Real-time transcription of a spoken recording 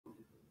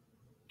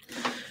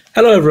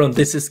Hello everyone,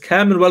 this is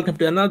Cam and welcome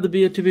to another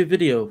BOTB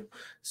video.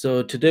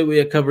 So today we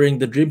are covering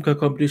the Dream Car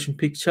Competition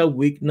picture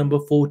week number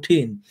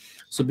 14.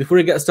 So before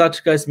we get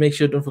started guys, make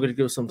sure don't forget to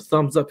give us some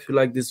thumbs up if you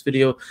like this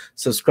video,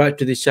 subscribe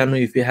to this channel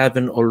if you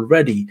haven't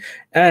already,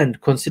 and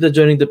consider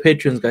joining the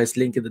Patreons guys,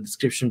 link in the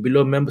description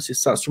below. Membership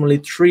starts from only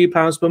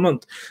 £3 per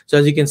month. So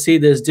as you can see,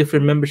 there's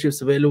different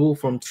memberships available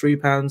from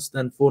 £3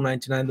 and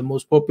 £4.99, the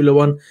most popular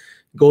one.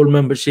 Gold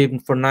membership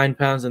for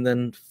 £9 and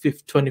then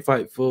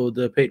 $25 for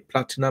the paid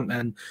platinum,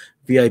 and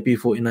VIP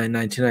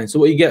 $49.99. So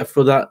what you get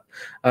for that,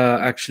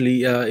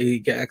 you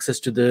get access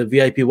to the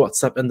VIP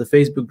WhatsApp and the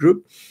Facebook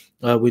group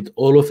with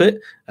all of it.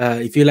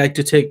 If you like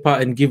to take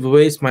part in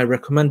giveaways, my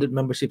recommended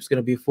membership is going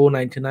to be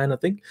 $4.99. I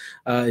think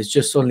it's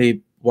just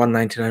only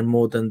 $1.99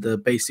 more than the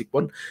basic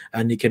one,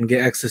 and you can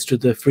get access to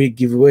the free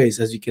giveaways.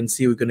 As you can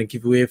see, we're going to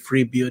give away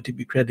free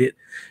BOTB credit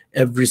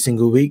every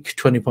single week,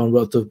 £20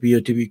 worth of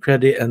BOTB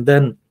credit, and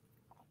then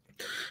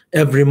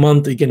every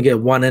month you can get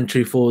one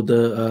entry for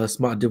the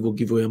Smart Devil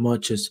giveaway,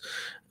 Marches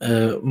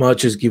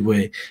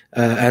giveaway.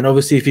 And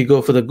obviously if you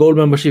go for the gold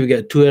membership, you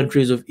get 2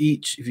 entries of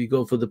each. If you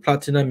go for the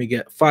platinum, you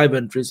get 5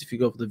 entries. If you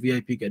go for the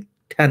VIP, you get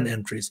 10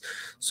 entries,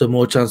 so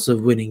more chance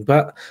of winning.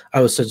 But I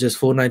would suggest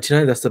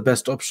 $4.99. That's the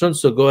best option.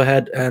 So go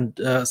ahead and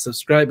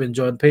subscribe and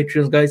join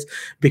Patreons guys,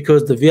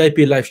 because the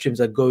VIP live streams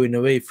are going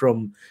away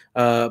from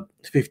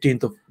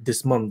 15th of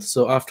this month.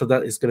 So after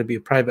that, it's going to be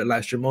a private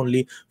live stream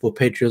only for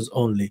Patreons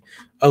only.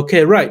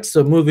 Okay, right,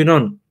 so moving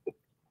on.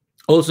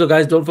 Also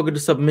guys, don't forget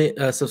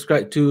to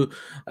subscribe to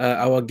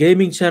our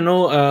gaming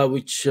channel,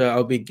 which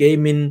I'll be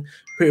gaming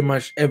pretty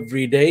much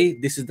every day.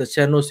 This is the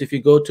channel. So if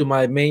you go to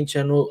my main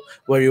channel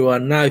where you are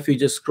now, if you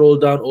just scroll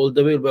down all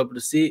the way, you'll be able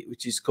to see,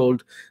 which is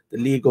called the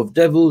League of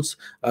Devils.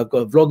 I've got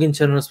a vlogging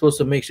channel as well,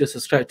 so make sure to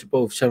subscribe to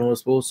both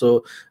channels as well.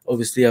 So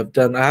obviously I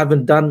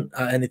haven't done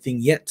anything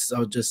yet,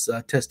 so I'm just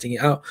testing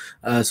it out.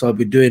 So I'll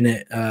be doing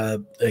it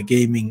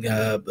gaming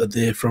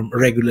there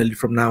regularly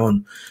from now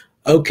on.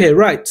 Okay,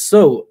 right,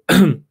 so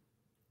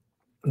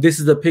this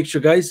is the picture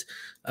guys.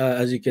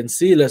 As you can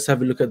see, let's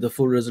have a look at the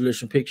full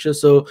resolution picture.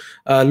 So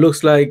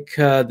looks like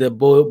they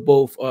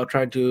both are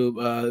trying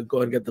to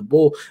go and get the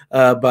ball,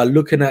 but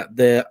looking at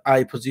the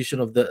eye position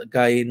of the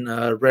guy in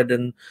red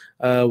and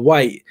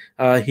white,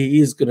 he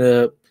is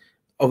gonna,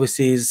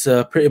 obviously he's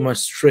pretty much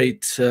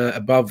straight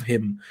above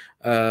him,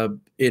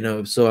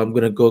 so I'm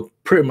gonna go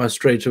pretty much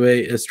straight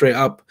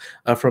up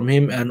from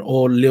him, and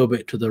all a little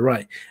bit to the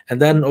right.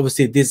 And then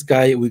obviously this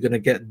guy, we're gonna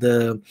get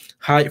the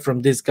height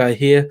from this guy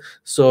here,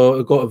 so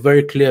I got a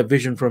very clear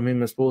vision from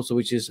him as well, so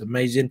which is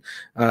amazing.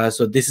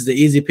 So this is the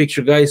easy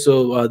picture guys.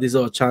 So these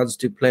are a chance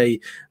to play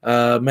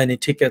many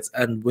tickets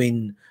and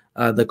win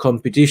the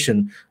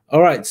competition.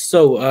 All right,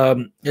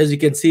 so as you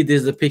can see,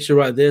 there's the picture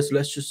right there. So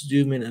let's just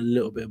zoom in a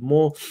little bit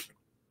more.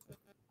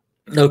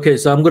 Okay,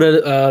 so I'm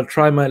gonna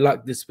try my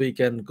luck this week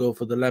and go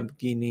for the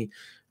Lamborghini,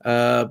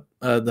 the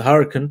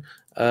Huracan.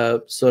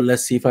 So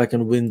let's see if I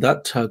can win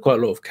that. Quite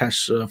a lot of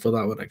cash for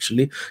that one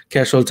actually.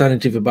 Cash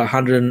alternative about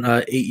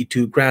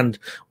 182 grand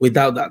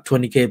without that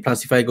 20k.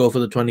 Plus, if I go for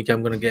the 20k,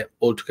 I'm gonna get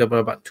altogether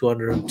about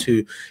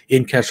 202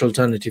 in cash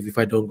alternative if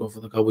I don't go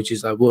for the car, which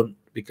is I won't,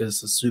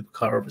 because it's a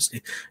supercar,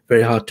 obviously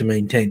very hard to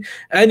maintain.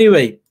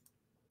 Anyway.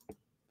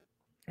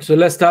 So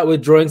let's start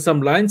with drawing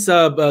some lines.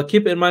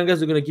 Keep in mind,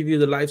 guys, we're going to give you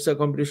the lifestyle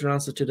competition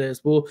answer today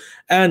as well.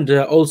 And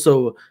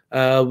also,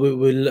 we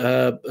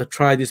will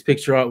try this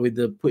picture out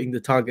with putting the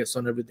targets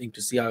on everything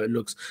to see how it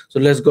looks. So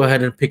let's go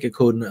ahead and pick a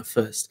coordinate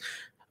first.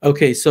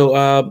 Okay,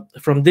 so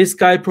from this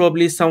guy,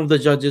 probably some of the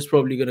judges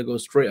probably going to go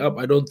straight up.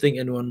 I don't think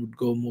anyone would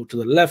go more to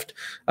the left.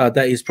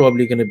 That is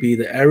probably going to be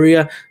the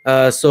area.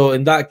 So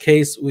in that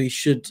case, we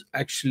should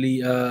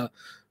actually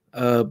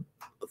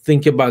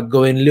think about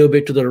going a little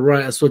bit to the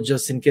right as well,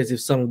 just in case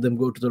if some of them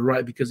go to the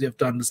right, because you have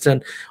to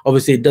understand,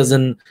 obviously it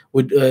doesn't,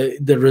 with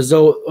the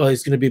result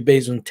is going to be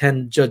based on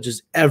 10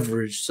 judges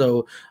average,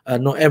 so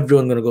not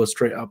everyone going to go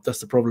straight up. That's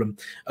the problem.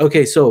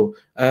 Okay, so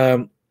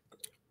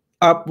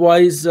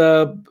upwise,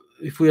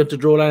 if we have to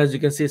draw a line, as you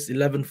can see, it's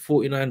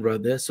 1149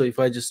 right there. So if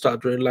I just start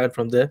drawing a line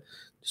from there,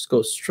 just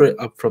go straight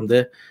up from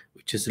there,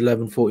 which is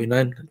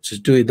 1149.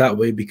 Just do it that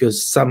way,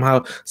 because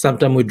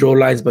sometimes we draw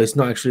lines, but it's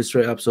not actually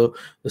straight up. So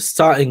the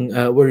starting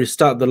where you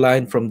start the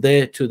line from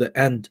there to the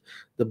end,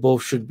 the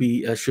both should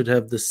be should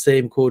have the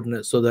same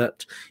coordinate, so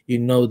that you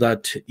know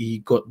that you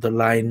got the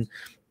line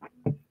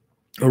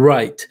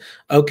right.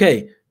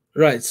 Okay.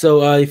 Right,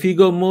 so if you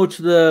go more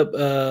to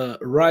the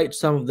right,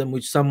 some of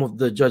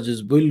the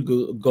judges will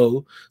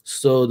go.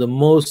 So the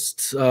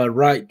most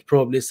right,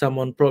 probably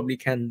someone probably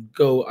can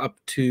go up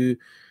to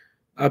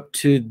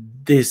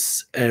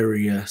this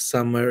area,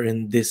 somewhere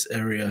in this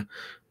area,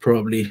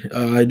 probably.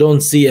 I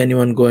don't see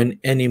anyone going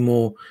any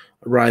more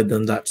right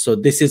than that. So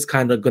this is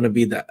kind of going to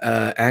be the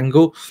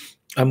angle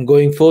I'm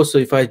going for. So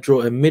if I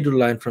draw a middle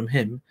line from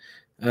him,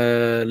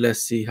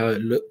 let's see how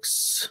it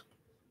looks.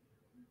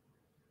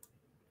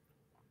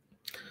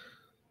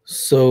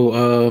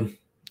 So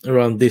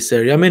around this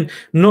area. I mean,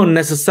 not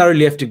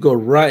necessarily have to go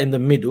right in the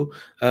middle.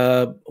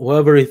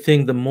 Whoever you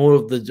think, the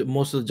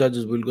most of the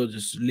judges will go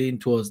just lean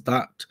towards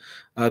that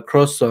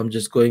cross. So I'm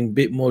just going a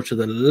bit more to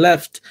the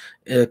left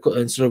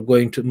instead of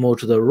going to more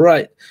to the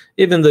right,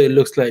 even though it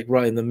looks like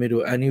right in the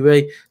middle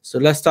anyway. So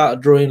let's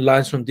start drawing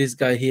lines from this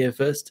guy here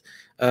first.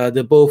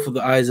 The both of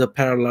the eyes are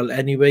parallel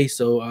anyway,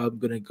 so I'm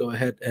gonna go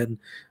ahead and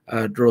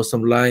draw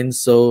some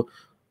lines. So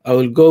I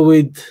will go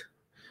with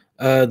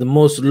the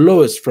most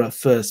lowest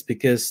first,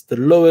 because the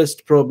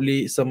lowest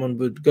probably someone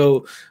would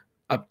go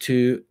up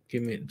to.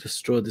 Give me,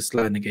 just draw this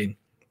line again.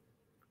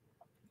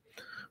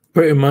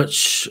 Pretty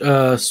much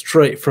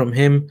straight from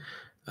him.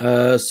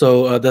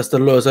 So that's the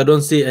lowest. I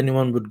don't see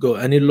anyone would go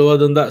any lower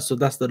than that. So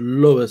that's the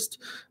lowest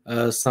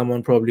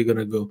someone probably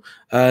gonna go.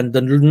 And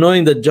then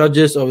knowing the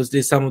judges,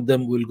 obviously some of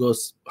them will go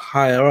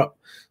higher up.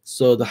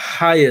 So the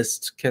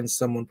highest can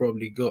someone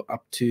probably go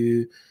up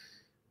to,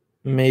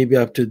 maybe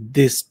up to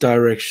this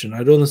direction.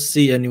 I don't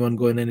see anyone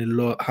going any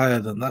higher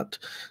than that.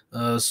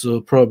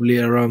 So probably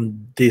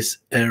around this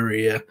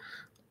area,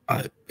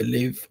 I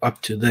believe,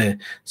 up to there.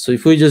 So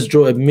if we just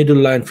draw a middle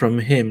line from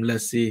him,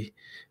 let's see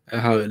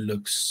how it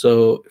looks.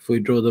 So if we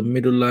draw the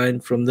middle line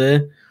from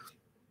there,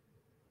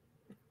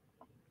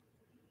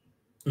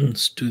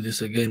 let's do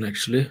this again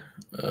actually.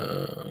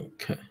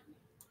 Okay.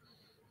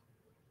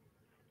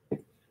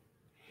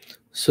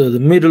 So the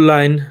middle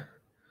line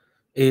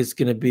is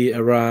going to be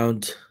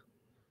around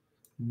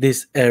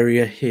this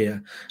area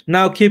here.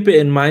 Now keep it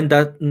in mind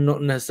that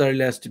not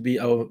necessarily has to be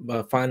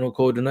our final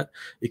coordinate.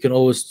 You can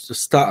always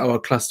start our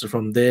cluster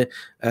from there,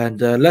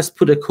 and let's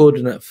put a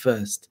coordinate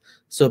first.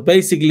 So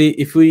basically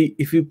if we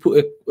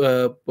put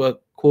a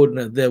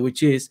coordinate there,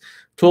 which is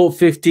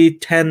 1250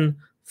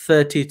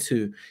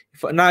 1032.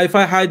 Now if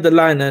I hide the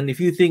line, and if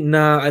you think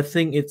I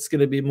think it's going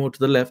to be more to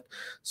the left,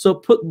 so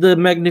put the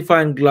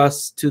magnifying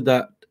glass to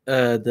that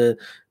the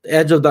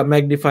edge of that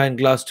magnifying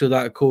glass to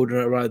that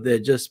coordinate right there.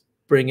 Just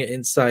bring it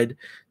inside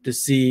to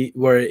see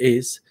where it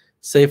is.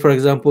 Say for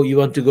example you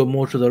want to go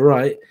more to the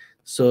right,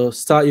 so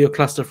start your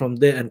cluster from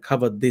there and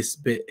cover this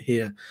bit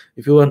here.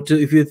 If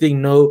you think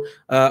no,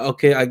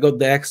 okay, I got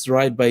the X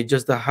right by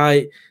just the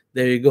height,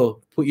 there you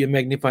go. Put your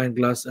magnifying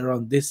glass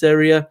around this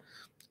area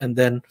and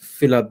then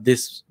fill up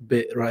this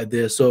bit right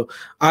there. So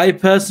I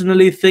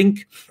personally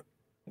think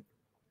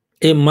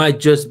it might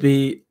just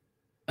be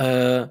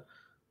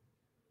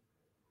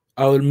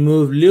I will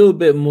move a little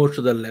bit more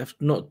to the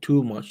left, not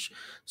too much.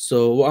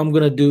 So what I'm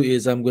going to do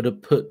is I'm going to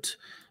put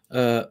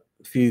a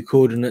few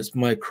coordinates,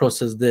 my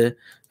crosses there,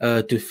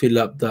 to fill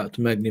up that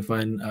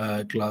magnifying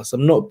glass.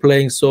 I'm not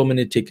playing so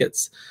many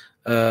tickets.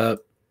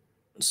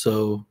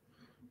 So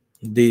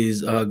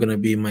these are going to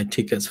be my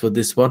tickets for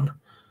this one.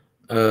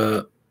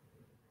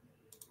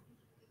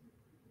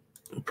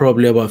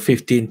 Probably about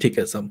 15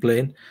 tickets I'm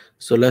playing.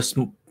 So let's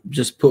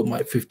just put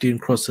my 15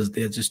 crosses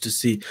there just to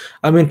see.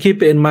 I mean,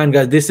 keep it in mind,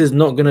 guys, this is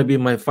not going to be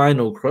my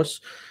final cross.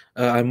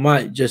 I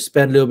might just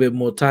spend a little bit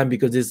more time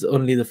because it's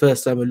only the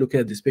first time we're looking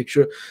at this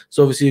picture.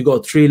 So obviously you've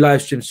got 3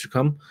 live streams to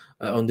come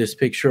on this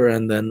picture,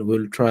 and then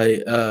we'll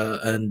try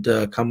and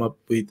come up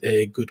with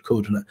a good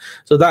coordinate.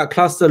 So that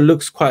cluster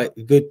looks quite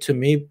good to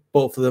me.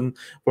 Both of them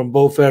from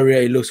both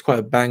area, it looks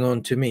quite bang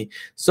on to me.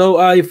 So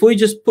if we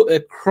just put a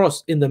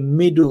cross in the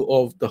middle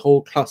of the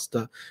whole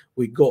cluster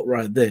we got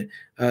right there,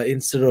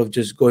 instead of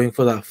just going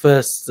for that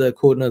first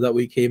coordinate that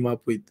we came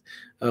up with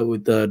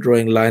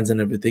drawing lines and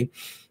everything,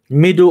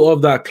 middle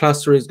of that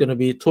cluster is going to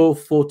be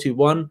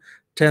 1241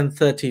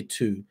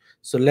 1032.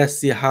 So let's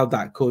see how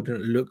that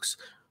coordinate looks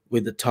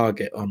with the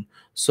target on.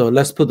 So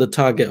let's put the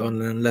target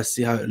on and let's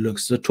see how it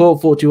looks. So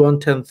 1241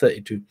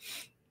 1032.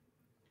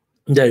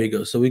 There you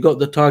go. So we got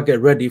the target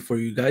ready for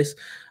you guys.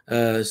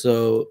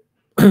 So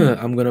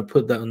I'm going to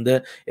put that on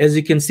there. As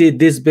you can see,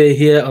 this bit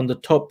here on the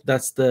top,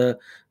 that's the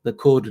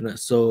coordinate.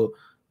 So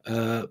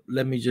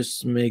let me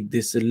just make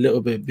this a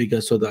little bit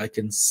bigger so that I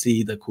can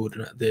see the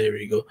coordinate. There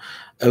we go.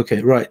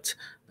 Okay, right.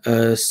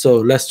 So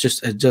let's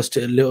just adjust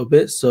it a little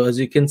bit. So as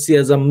you can see,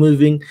 as I'm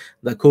moving,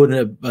 the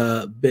coordinate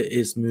bit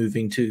is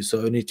moving too.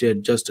 So I need to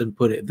adjust and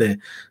put it there.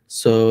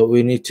 So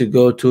we need to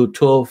go to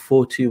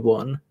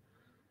 1241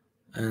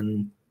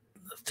 and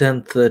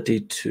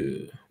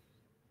 1032.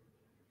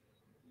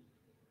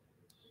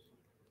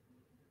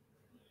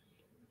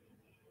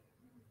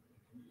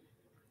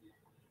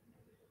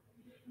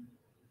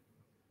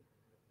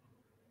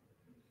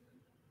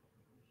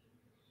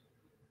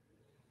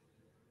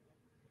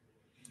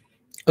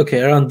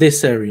 Okay, around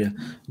this area.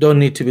 Don't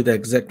need to be the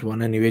exact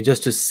one anyway,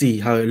 just to see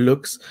how it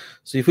looks.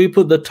 So if we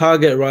put the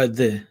target right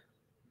there,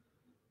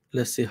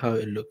 let's see how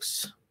it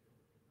looks.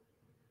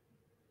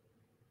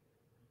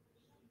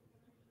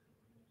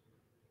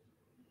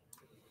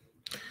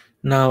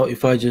 Now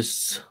if I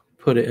just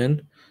put it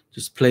in,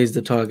 just place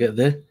the target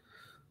there,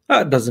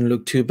 that doesn't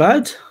look too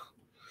bad.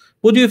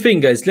 What do you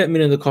think, guys? Let me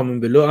know in the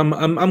comment below.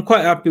 I'm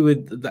quite happy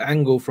with the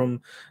angle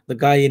from the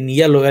guy in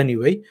yellow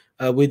anyway.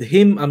 With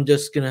him, I'm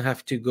just gonna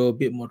have to go a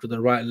bit more to the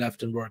right,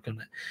 left, and work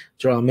on it.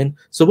 Do you know what I mean?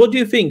 So what do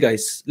you think,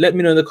 guys? Let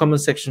me know in the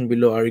comment section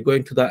below. Are you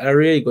going to that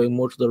area? Are you going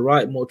more to the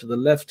right, more to the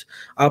left,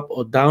 up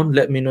or down?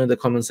 Let me know in the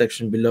comment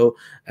section below.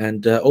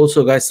 And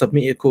also, guys,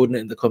 submit your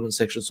coordinate in the comment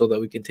section so that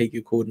we can take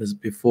your coordinates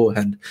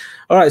beforehand.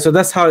 All right, so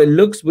that's how it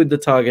looks with the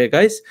target,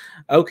 guys.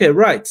 Okay,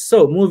 right.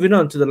 So moving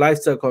on to the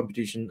lifestyle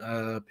competition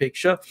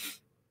picture.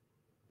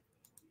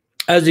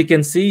 As you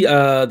can see,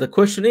 the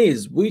question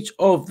is, which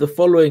of the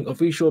following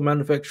official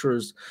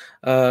manufacturers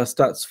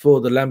stats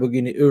for the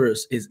Lamborghini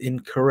Urus is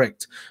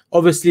incorrect?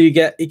 Obviously,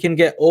 you can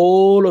get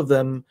all of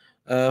them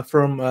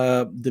from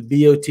the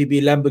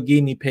BOTB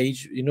Lamborghini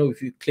page. You know,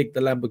 if you click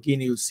the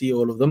Lamborghini, you'll see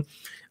all of them.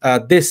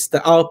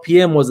 The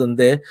RPM wasn't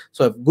there,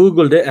 so I've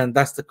Googled it, and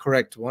that's the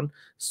correct one.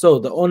 So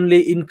the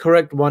only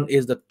incorrect one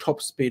is the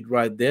top speed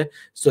right there.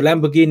 So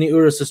Lamborghini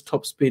Urus's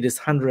top speed is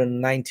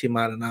 190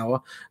 miles an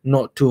hour,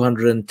 not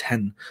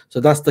 210. So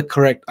that's the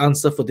correct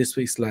answer for this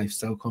week's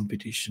lifestyle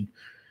competition.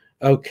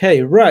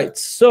 Okay, right,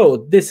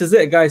 so this is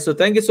it, guys. So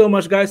thank you so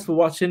much, guys, for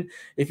watching.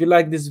 If you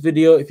like this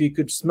video, if you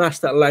could smash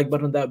that like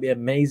button, that would be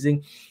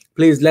amazing.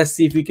 Please, let's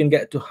see if we can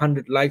get to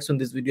 100 likes on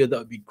this video. That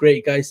would be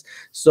great, guys.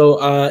 So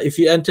if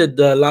you entered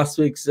last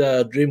week's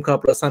Dream Car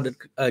Plus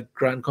 100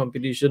 grand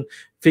competition,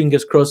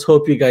 fingers crossed,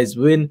 hope you guys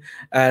win.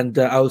 And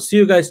I'll see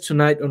you guys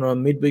tonight on our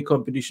midweek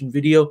competition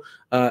video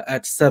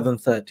at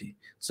 7:30.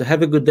 So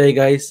have a good day,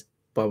 guys.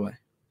 Bye-bye.